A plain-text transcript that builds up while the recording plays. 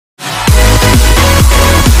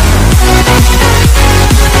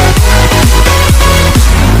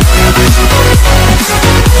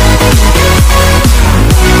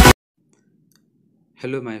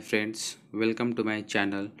Hello my friends, welcome to my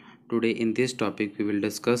channel. Today in this topic we will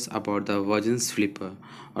discuss about the Vergence flipper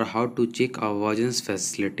or how to check our Vergence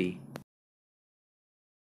facility.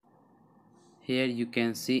 Here you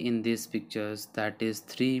can see in these pictures that is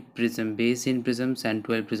 3 prism base in prisms and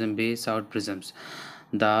 12 prism base out prisms.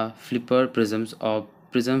 The flipper prisms or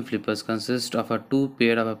prism flippers consist of a two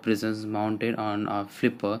pair of a prisms mounted on a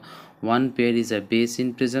flipper. One pair is a base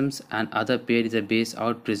in prisms and other pair is a base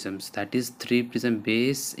out prisms. That is 3 prism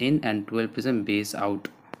base in and 12 prism base out.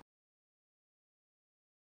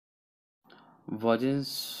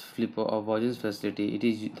 Vergence flipper or Vergence facility. It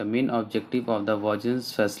is the main objective of the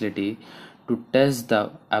Vergence facility to test the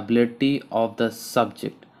ability of the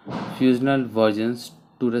subject fusional vergence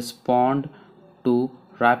to respond to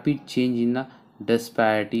rapid change in the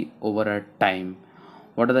disparity over a time.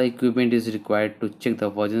 What are the equipment is required to check the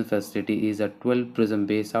Vergence facility is a 12 prism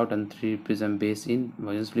base out and 3 prism base in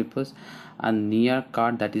Vergence flippers, and near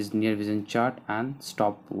card, that is near vision chart, and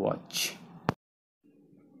stopwatch.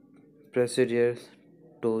 Procedures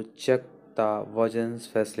to check the Vergence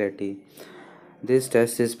facility. This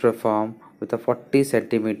test is performed with a 40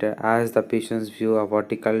 cm as the patient's view a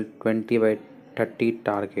vertical 20 by 30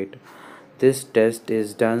 target. This test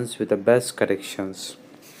is done with the best corrections.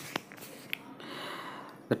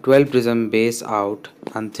 The 12 prism base out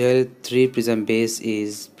until 3 prism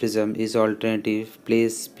is alternative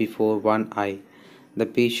placed before one eye. The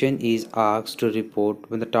patient is asked to report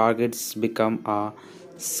when the targets become a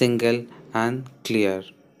single and clear.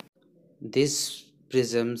 This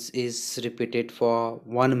prisms is repeated for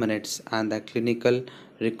 1 minute and the clinical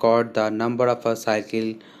record the number of a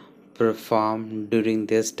cycle performed during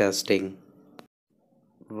this testing.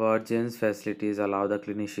 Vergence facilities allow the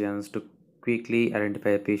clinicians to quickly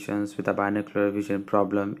identify patients with a binocular vision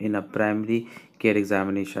problem in a primary care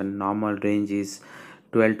examination. Normal range is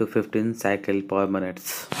 12 to 15 cycle per minute.